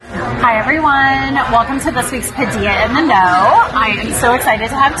Hi everyone, welcome to this week's Padilla in the Know. I am so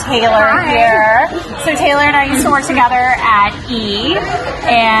excited to have Taylor here. So Taylor and I used to work together at E,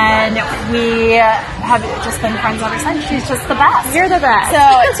 and we have just been friends ever since. She's just the best. You're the best.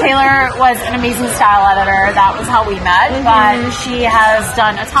 So Taylor was an amazing style editor. That was how we met, but she has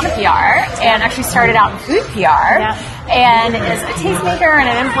done a ton of PR and actually started out in food PR. Yeah. And is a tastemaker and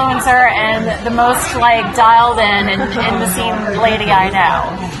an influencer and the most dialed in the scene lady I know.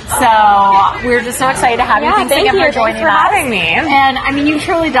 So we're just so excited to have you. Thanks again for joining us. Having me. And I mean, you've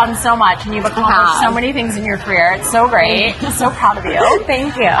truly done so much and you've accomplished so many things in your career. It's so great. I'm so proud of you.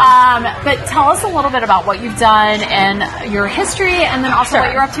 Thank you. But tell us a little bit about what you've done and your history, and then also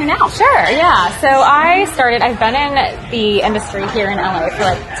what you're up to now. Sure, yeah. So I've been in the industry here in LA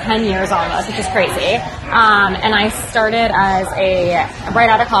for 10 years almost, which is crazy. And I started right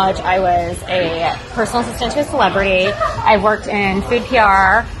out of college, I was a personal assistant to a celebrity. I worked in food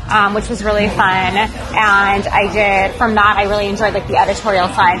PR, which was really fun. And from that, I really enjoyed the editorial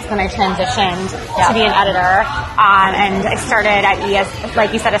side. So then I transitioned to be an editor. And I started at E as,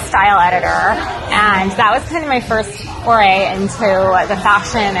 like you said, a style editor. And that was kind of my first foray into the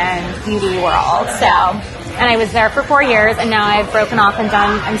fashion and beauty world. And I was there for 4 years, and now I've broken off and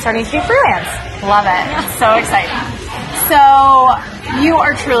I'm starting to do freelance. Love it. So exciting. So you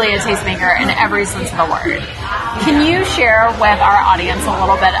are truly a tastemaker in every sense of the word. Can you share with our audience a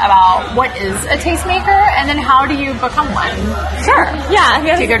little bit about what is a tastemaker, and then how do you become one? Sure. Yeah.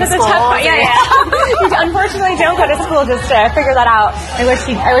 Do you go to school? Yeah. Unfortunately, don't go to school just to figure that out. I wish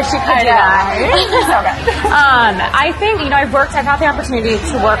you could do that. So good. I think, I've had the opportunity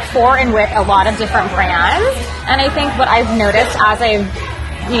to work for and with a lot of different brands, and I think what I've noticed as I've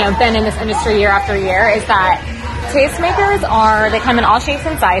been in this industry year after year is that tastemakers they come in all shapes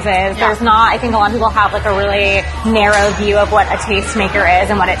and sizes. There's not, I think a lot of people have a really narrow view of what a tastemaker is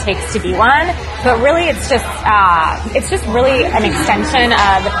and what it takes to be one. But really it's just really an extension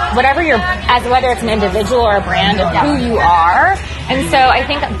of whether it's an individual or a brand of who you are. And so I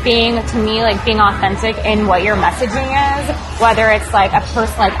think being authentic in what your messaging is, whether it's a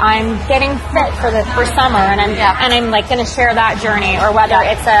person, I'm getting fit for summer and I'm going to share that journey, or whether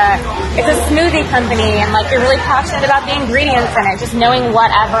it's a smoothie company and you're really passionate about the ingredients in it, just knowing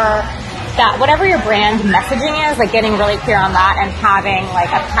whatever your brand messaging is, getting really clear on that and having a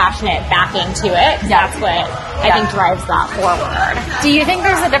passionate backing to it. That's what I think drives that forward. Do you think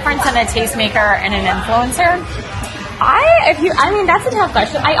there's a difference in a tastemaker and an influencer? That's a tough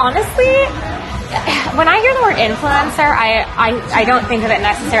question. I honestly, when I hear the word influencer, I don't think of it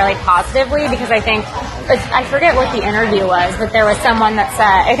necessarily positively, because I think, I forget what the interview was, but there was someone that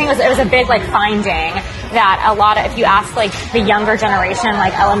said, I think it was a big finding that if you ask the younger generation,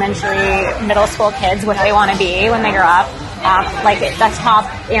 elementary, middle school kids what they want to be when they grow up, the top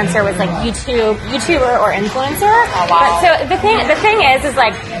answer was YouTuber or influencer. Oh, wow. But so the thing is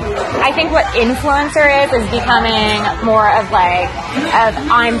I think what influencer is becoming more of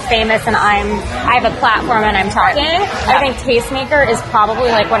I'm famous and I have a platform and I'm talking. I think tastemaker is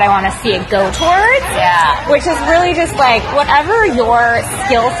probably what I want to see it go towards. Yeah. Which is really just whatever your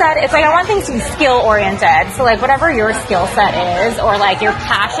skill set is. I want things to be skill oriented. So whatever your skill set is, or your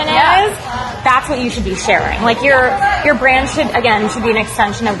passion is, that's what you should be sharing. Your brand should be an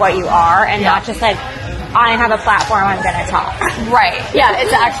extension of what you are, and not just I have a platform, I'm going to talk. Right. Yeah,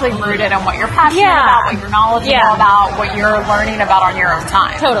 it's actually rooted in what you're passionate about, what you're knowledgeable about, what you're learning about on your own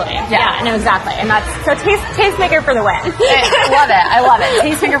time. Totally. Yeah, no, exactly. And that's, so tastemaker for the win. I love it.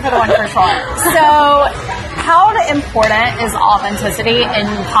 Tastemaker for the win for sure. So, how important is authenticity in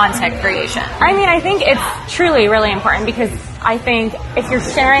content creation? I think it's truly really important, because I think if you're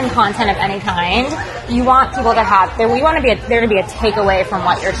sharing content of any kind, you want people to there to be a takeaway from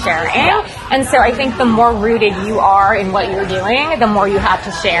what you're sharing. And so I think the more rooted you are in what you're doing, the more you have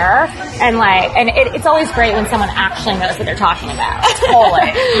to share. And it's always great when someone actually knows what they're talking about. Totally.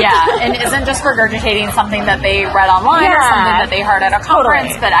 Yeah. And isn't just regurgitating something that they read online or something that they heard at a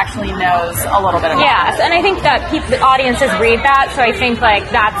conference, but actually knows a little bit about it. Yes. And I think that the audiences read that. So I think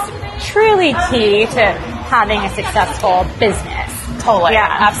that's truly key to having a successful business. Totally. Yeah,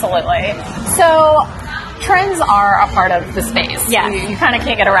 absolutely. So trends are a part of the space. Yeah. You kind of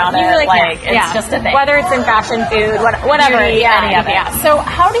can't get around it. Really can't. It's just a thing. Whether it's in fashion, food, whatever. Beauty, any of it. Yeah. So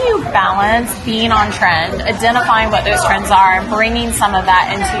how do you balance being on trend, identifying what those trends are, and bringing some of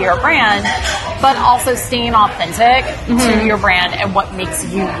that into your brand, but also staying authentic to your brand and what makes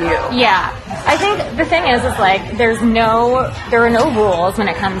you you? Yeah. I think the thing is there are no rules when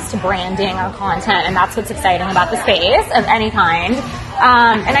it comes to branding or content, and that's what's exciting about the space of any kind.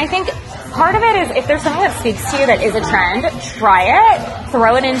 And I think part of it is if there's something that speaks to you that is a trend, try it,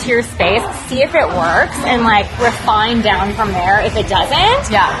 throw it into your space, see if it works, and like refine down from there if it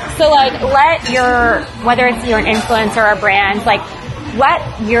doesn't. Yeah. So like whether it's you're an influencer or a brand, like let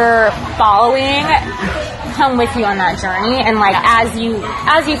your following come with you on that journey, and like as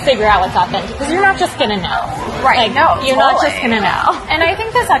you figure out what's authentic, because you're not just gonna know, right? Like, no, you're not just gonna know. And I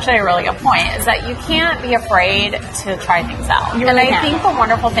think that's actually a really good point, is that you can't be afraid to try things out. You really and I can't. think the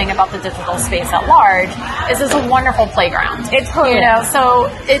wonderful thing about the digital space at large is it's a wonderful playground. It totally is.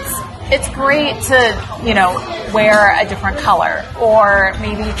 So it's great to, wear a different color, or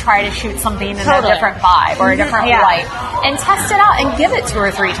maybe try to shoot something in a different vibe or a different light, and test it out and give it 2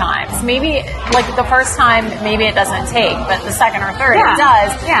 or 3 times. Maybe like the first time, maybe it doesn't take, but the second or third it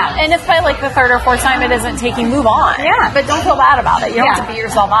does. Yeah. And if by like the third or fourth time it isn't taking, move on. Yeah. But don't feel bad about it. You don't have to beat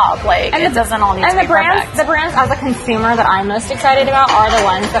yourself up. Like, it doesn't all need to be perfect. The brands as a consumer that I'm most excited about are the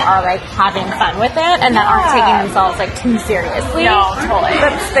ones that are like having fun with it and that aren't taking themselves like too seriously. No, totally.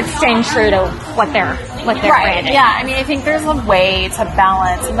 But staying true to what they're branding. Yeah, I mean, I think there's a way to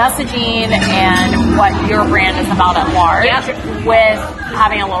balance messaging and what your brand is about at large with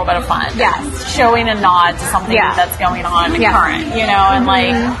having a little bit of fun. Yes. Showing a nod to something that's going on current, and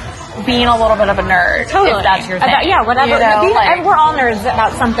like being a little bit of a nerd. Totally. If that's your thing. Whatever. We're all nerds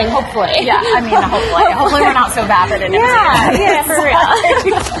about something, hopefully. Yeah, I mean, hopefully we're not so vapid and for real.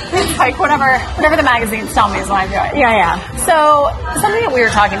 It's like whatever the magazines tell me is what I'm doing. Yeah. So something that we were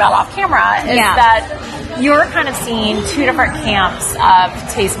talking about off camera is that you're kind of seeing 2 different camps of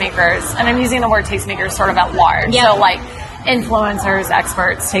tastemakers, and I'm using the word tastemakers sort of at large. Yeah. So like influencers,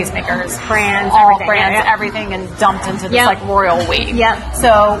 experts, tastemakers, brands, all everything, brands, everything, and dumped into this like royal wave. Yep.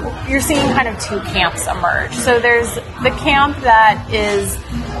 So you're seeing kind of 2 camps emerge. So there's the camp that is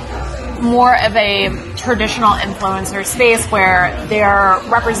more of a traditional influencer space where they're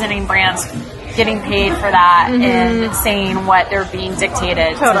representing brands, getting paid for that, and saying what they're being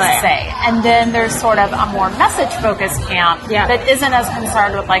dictated to say. And then there's sort of a more message-focused camp that isn't as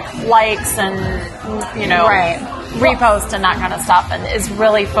concerned with like likes and repost and that kind of stuff, and is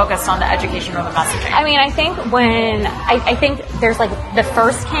really focused on the education or the messaging. I mean, I think I think there's like the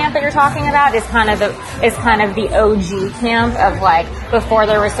first camp that you're talking about is kind of the OG camp of like before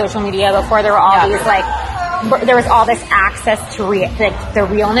there was social media, before there were all these like there was all this access to the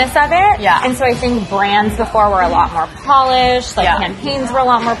realness of it. Yeah. And so I think brands before were a lot more polished, like campaigns were a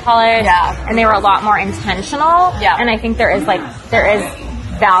lot more polished, and they were a lot more intentional. Yeah. And I think there is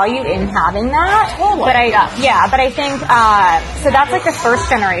value in having that. Totally. But I think so that's like the first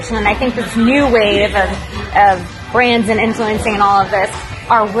generation, and I think this new wave of brands and influencing and all of this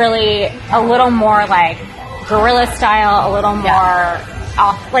are really a little more like guerrilla style, a little more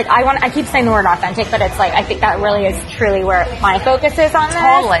I keep saying the word authentic, but it's like I think that really is truly where my focus is on this.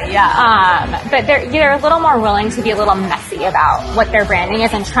 Totally, yeah. But they're a little more willing to be a little messy about what their branding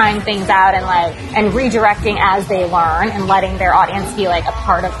is and trying things out and redirecting as they learn and letting their audience be like a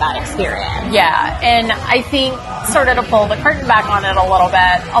part of that experience. Yeah, and I think sort of to pull the curtain back on it a little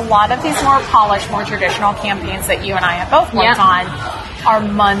bit, a lot of these more polished, more traditional campaigns that you and I have both worked on are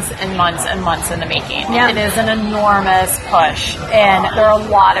months and months and months in the making. It is an enormous push, and there are a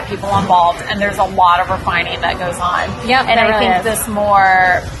lot of people involved, and there's a lot of refining that goes on. And I think this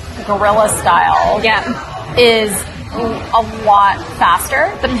more guerrilla style is a lot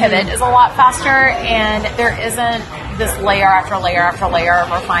faster. The pivot is a lot faster, and there isn't this layer after layer after layer of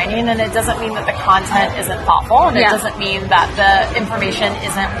refining, and it doesn't mean that the content isn't thoughtful, and it doesn't mean that the information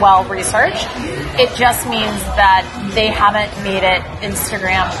isn't well researched. It just means that they haven't made it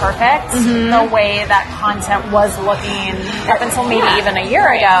Instagram perfect the way that content was looking up until maybe even a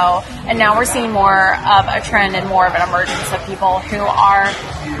year ago. And now we're seeing more of a trend and more of an emergence of people who are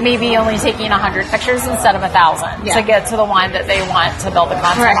maybe only taking 100 pictures instead of 1,000 to get to the one that they want to build the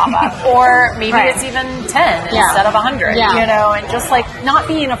content off of. Or maybe it's even 10 instead of 100, and just like not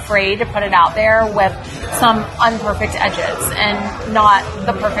being afraid to put it out there with some unperfect edges and not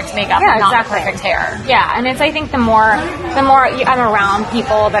the perfect makeup and not the perfect hair. Yeah, and I think the more I'm around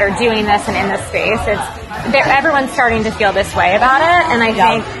people that are doing this and in this space, everyone's starting to feel this way about it, and I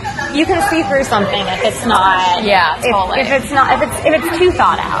think you can see through something if it's not. Yeah, totally. If it's too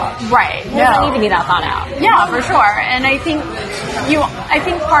thought out. Right. It doesn't need to be that thought out. Yeah, for sure. And I think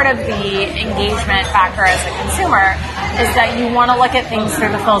part of the engagement factor as a consumer is that you want to look at things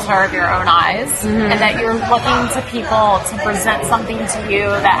through the filter of your own eyes, and that you're looking to people to present something to you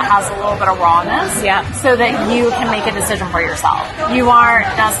that has a little bit of rawness, so that you can make a decision for yourself. You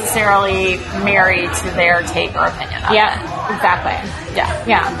aren't necessarily married to their take or opinion of it. Exactly.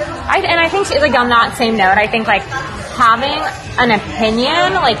 Yeah. I think like on that same note, I think like having an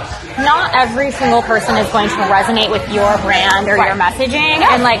opinion, like not every single person is going to resonate with your brand or your messaging,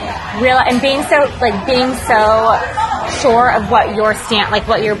 and like being so sure of what your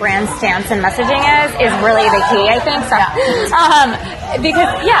what your brand stance and messaging is really the key, I think. So, because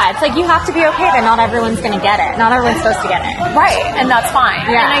it's like you have to be okay that not everyone's going to get it. Not everyone's supposed to get it. Right, and that's fine.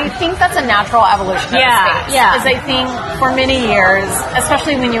 Yeah. And I think that's a natural evolution of the space. Yeah. Is I think for many years,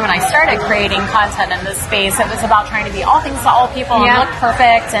 especially when I started creating content in this space, it was about trying to be all things to all people and look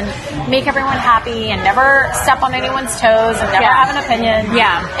perfect and make everyone happy and never step on anyone's toes and never have an opinion.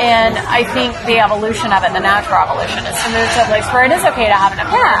 Yeah. And I think the evolution of it, the natural evolution, is to move to a place where it is okay to have an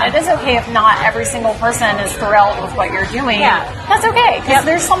opinion. Yeah. It is okay if not every single person is thrilled with what you're doing. Yeah. That's okay, because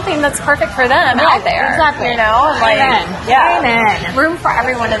there's something that's perfect for them out there. Exactly. You know? Like, Amen. Room for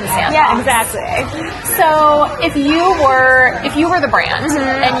everyone in the sandbox. Yeah, exactly. So if you were the brand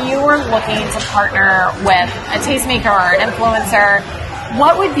and you were looking to partner with a tastemaker or an influencer,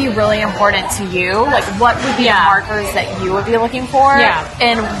 what would be really important to you? Like, what would be the markers that you would be looking for?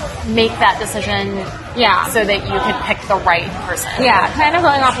 And make that decision so that you could pick the right person. Yeah, kind of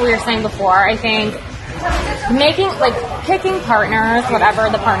going off what we were saying before, I think picking partners, whatever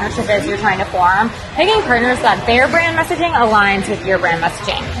the partnership is you're trying to form, picking partners that their brand messaging aligns with your brand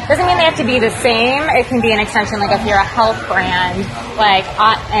messaging. Doesn't mean they have to be the same. It can be an extension, like if you're a health brand,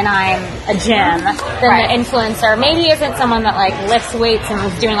 and I'm a gym, then the influencer maybe isn't someone that lifts weights and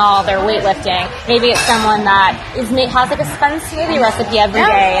is doing all their weightlifting. Maybe it's someone that has a spun smoothie recipe every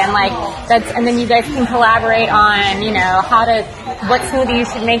day, and then you guys can collaborate on, what smoothie you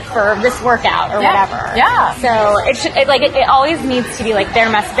should make for this workout or whatever. Yeah. So it always needs to be their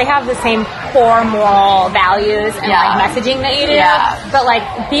message. They have the same core moral values and messaging that you do. Yeah. But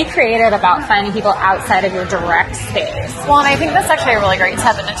be creative about finding people outside of your direct space. Well, and I think that's actually a really great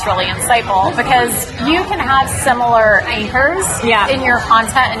tip, and it's really insightful, because you can have similar anchors in your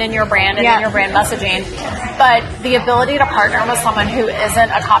content and in your brand and in your brand messaging, but the ability to partner with someone who isn't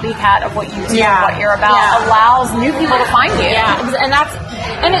a copycat of what you do and what you're about allows new people to find you. Yeah,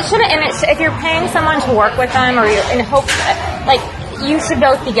 and it shouldn't. And if you're paying someone to work with them, or you're in hopes you should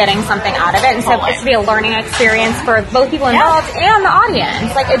both be getting something out of it, and so it should be a learning experience for both people involved and the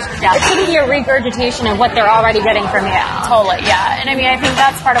audience. It shouldn't be a regurgitation of what they're already getting from you. Totally, yeah. And I mean, I think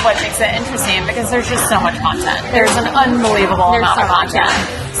that's part of what makes it interesting, because there's just so much content. There's an unbelievable amount of content.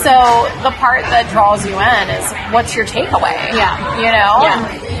 So the part that draws you in is, what's your takeaway? Yeah. And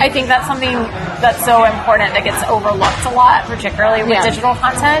I think that's something that's so important that gets overlooked a lot, particularly with digital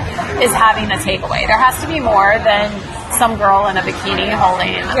content, is having a takeaway. There has to be more than some girl in a bikini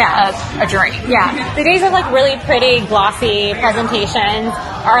holding a drink. Yeah. The days of really pretty, glossy presentations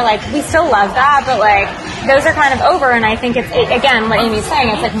are we still love that, but those are kind of over, and I think it's again, what Amy's saying,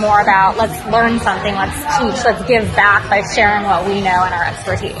 it's more about let's learn something, let's teach, let's give back by sharing what we know and our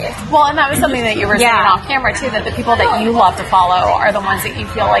expertise. Well, and that was something that you were saying off camera too, that the people that you love to follow are the ones that you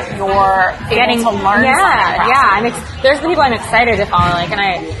feel like you're getting to learn something from. Yeah. There's the people I'm excited to follow,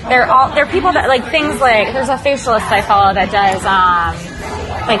 they're people that things there's a facialist I follow that does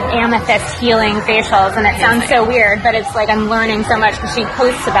amethyst healing facials, and it sounds so weird, but it's I'm learning so much, because she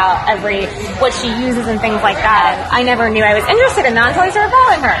posts about what she uses and things like that, and I never knew I was interested in that until I started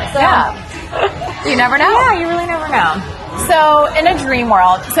following her. So you never know. Yeah, you really never know. So in a dream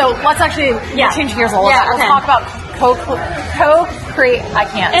world, let's actually change gears a little bit. Let's talk about co-create. I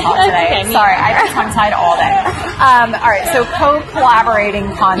can't talk today. Sorry, I've been tongue-tied all day. All right, so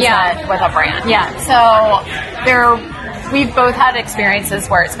co-collaborating content with a brand. Yeah. So we've both had experiences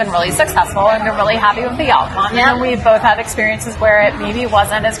where it's been really successful and been really happy with the outcome. Yeah. And we've both had experiences where it maybe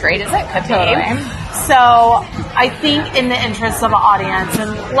wasn't as great as it could be. So I think in the interest of the audience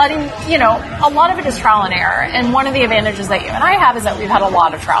and letting, a lot of it is trial and error. And one of the advantages that you and I have is that we've had a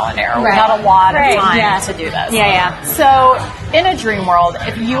lot of trial and error. We've had a lot of time to do this. Yeah. So in a dream world,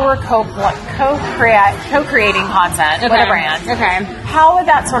 if you were co-creating content with a brand, how would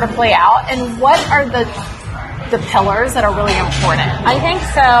that sort of play out? And what are the pillars that are really important? I think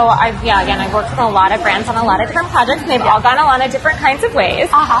so. I've worked with a lot of brands on a lot of different projects, and they've all gone a lot of different kinds of ways.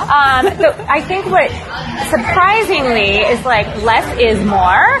 So I think what surprisingly is less is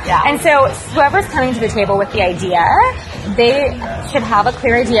more. And so whoever's coming to the table with the idea, they should have a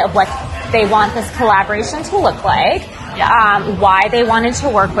clear idea of what they want this collaboration to look like, why they wanted to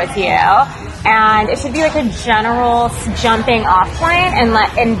work with you, and it should be a general jumping off point,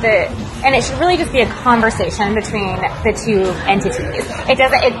 and it should really just be a conversation between the two entities.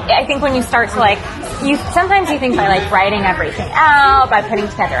 I think when you start to sometimes you think by like writing everything out, by putting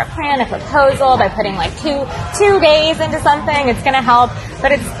together a plan, a proposal, by putting like two days into something, it's going to help.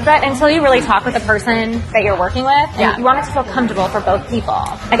 But until you really talk with the person that you're working with, and you want it to feel comfortable for both people.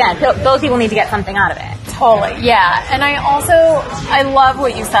 Again, both people need to get something out of it. Totally, yeah. And I love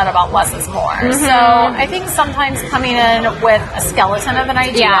what you said about less is more. Mm-hmm. So I think sometimes coming in with a skeleton of an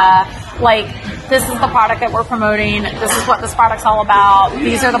idea, like, this is the product that we're promoting, this is what this product's all about,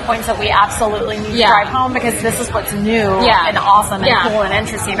 these are the points that we absolutely need to drive home because this is what's new and awesome and cool and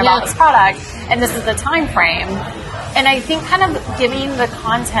interesting about this product, and this is the time frame. And I think kind of giving the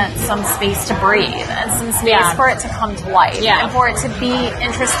content some space to breathe and some space for it to come to life and for it to be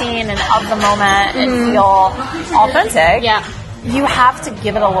interesting and of the moment and feel authentic. Yeah. You have to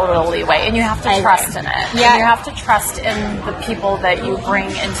give it a little leeway, and you have to trust in it. Yeah. And you have to trust in the people that you bring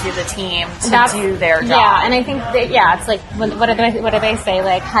into the team to do their job. Yeah, and I think that, it's like, what do they say?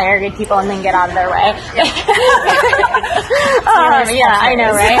 Like, hire good people and then get out of their way. I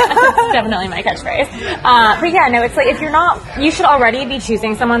know, right? That's definitely my catchphrase. But yeah, no, it's like, if you're not, you should already be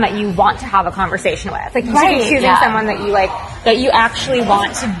choosing someone that you want to have a conversation with. Like, you should be choosing someone that you like, that you actually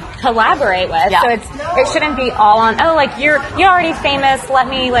want to collaborate with. So it shouldn't be all on, like, you're already famous, let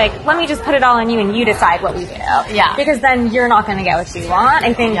me just put it all on you and you decide what we do. Yeah. Because then you're not going to get what you want.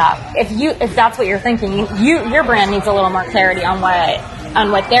 I think if that's what you're thinking, your brand needs a little more clarity on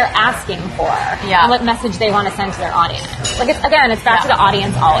what they're asking for and what message they want to send to their audience. Like, it's back to the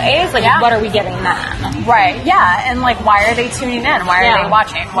audience always. Like, what are we giving them? Right. Yeah. And like, why are they tuning in? Why are they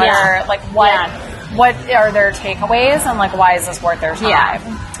watching? What are their takeaways, and like, why is this worth their time?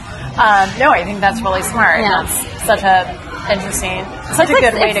 No, I think that's really smart. Yeah. That's such a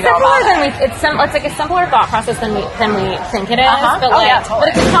good way to go about it. It's like a simpler thought process than we think it is. But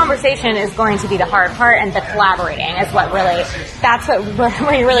but the conversation is going to be the hard part, and the collaborating is what where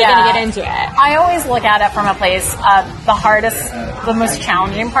you're really going to get into it. I always look at it from a place of the most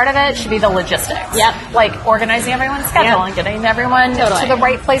challenging part of it should be the logistics. Yep. Like organizing everyone's schedule and getting everyone to the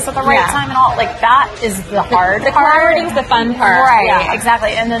right place at the right time and all. Like, that is the hard part. The collaborating is the fun part. Right,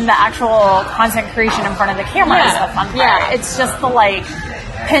 exactly. And then the actual content creation in front of the camera is the fun part. Yeah. It's just the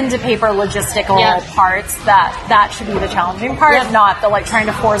pen to paper logistical parts that should be the challenging part, not the trying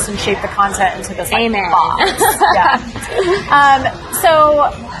to force and shape the content into this box. So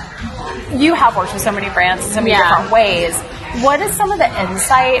you have worked with so many brands in so many different ways. What is some of the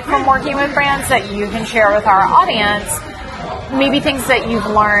insight from working with brands that you can share with our audience? Maybe things that you've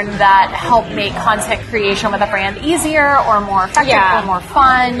learned that help make content creation with a brand easier or more effective or more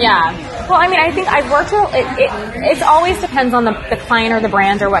fun. Yeah. Well, I mean, I think I've worked with it always depends on the client or the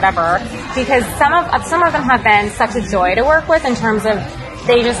brand or whatever, because some of them have been such a joy to work with in terms of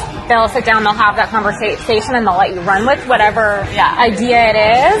they'll sit down, they'll have that conversation, and they'll let you run with whatever idea it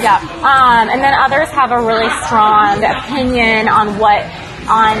is. Yeah. And then others have a really strong opinion on what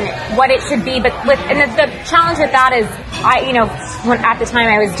it should be, but the challenge with that is, at the time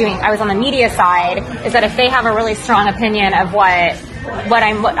I was on the media side, is that if they have a really strong opinion of what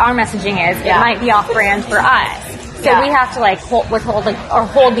our messaging is, it might be off brand for us. So we have to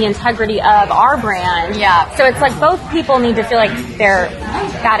hold the integrity of our brand. Yeah. So it's like both people need to feel like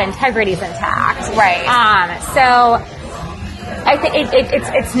that integrity is intact. Right. So I think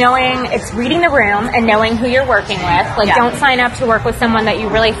it's reading the room and knowing who you're working with. Like, don't sign up to work with someone that you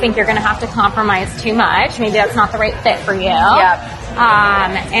really think you're going to have to compromise too much. Maybe that's not the right fit for you. Yep.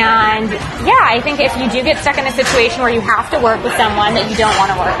 I think if you do get stuck in a situation where you have to work with someone that you don't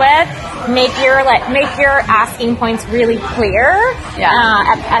want to work with, make your asking points really clear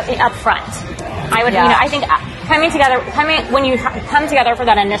up front. I would, I think when you come together for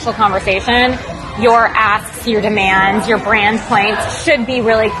that initial conversation, your asks, your demands, your brand points should be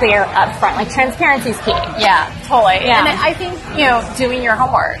really clear up front. Like, transparency is key. Yeah, totally. Yeah. And I think, doing your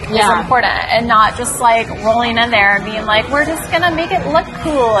homework is important, and not just rolling in there and being like, we're just going to make it look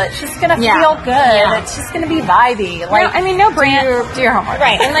cool. It's just going to feel good. Yeah. It's just going to be vibey. No brand. Do your homework.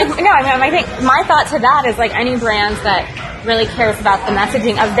 Right. And I think my thought to that is any brands that really cares about the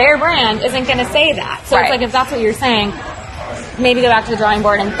messaging of their brand isn't going to say that. So it's if that's what you're saying, maybe go back to the drawing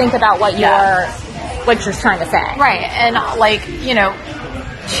board and think about what you're trying to say. Right. And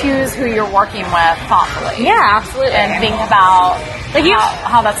choose who you're working with thoughtfully. Yeah, absolutely. And think about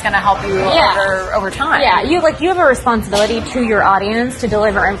how that's going to help you over time. Yeah, you have a responsibility to your audience to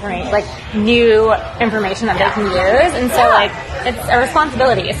deliver information, new information that they can use, and so it's a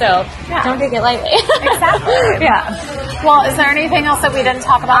responsibility. So don't take it lightly. Exactly. Yeah. Well, is there anything else that we didn't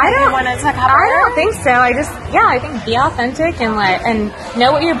talk about that you wanted to cover? I don't think so. I think be authentic and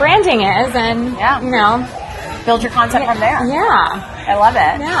know what your branding is, and build your content from there. Yeah. I love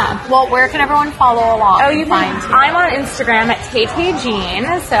it. Yeah. Well, where can everyone follow along? Oh, you can. I'm on Instagram at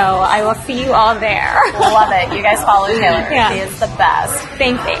TayTayJean, so I will see you all there. Love it. You guys follow Taylor. Yeah. She is the best.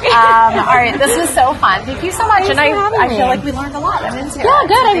 Thanks, baby. All right, this was so fun. Thank you so much. Thanks and for having I me. feel like we learned a lot. I'm into it. Yeah,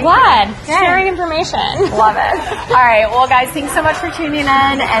 good. I'm glad. Good. Sharing information. Love it. All right. Well, guys, thanks so much for tuning in,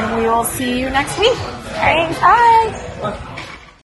 and we will see you next week. Thanks. Bye.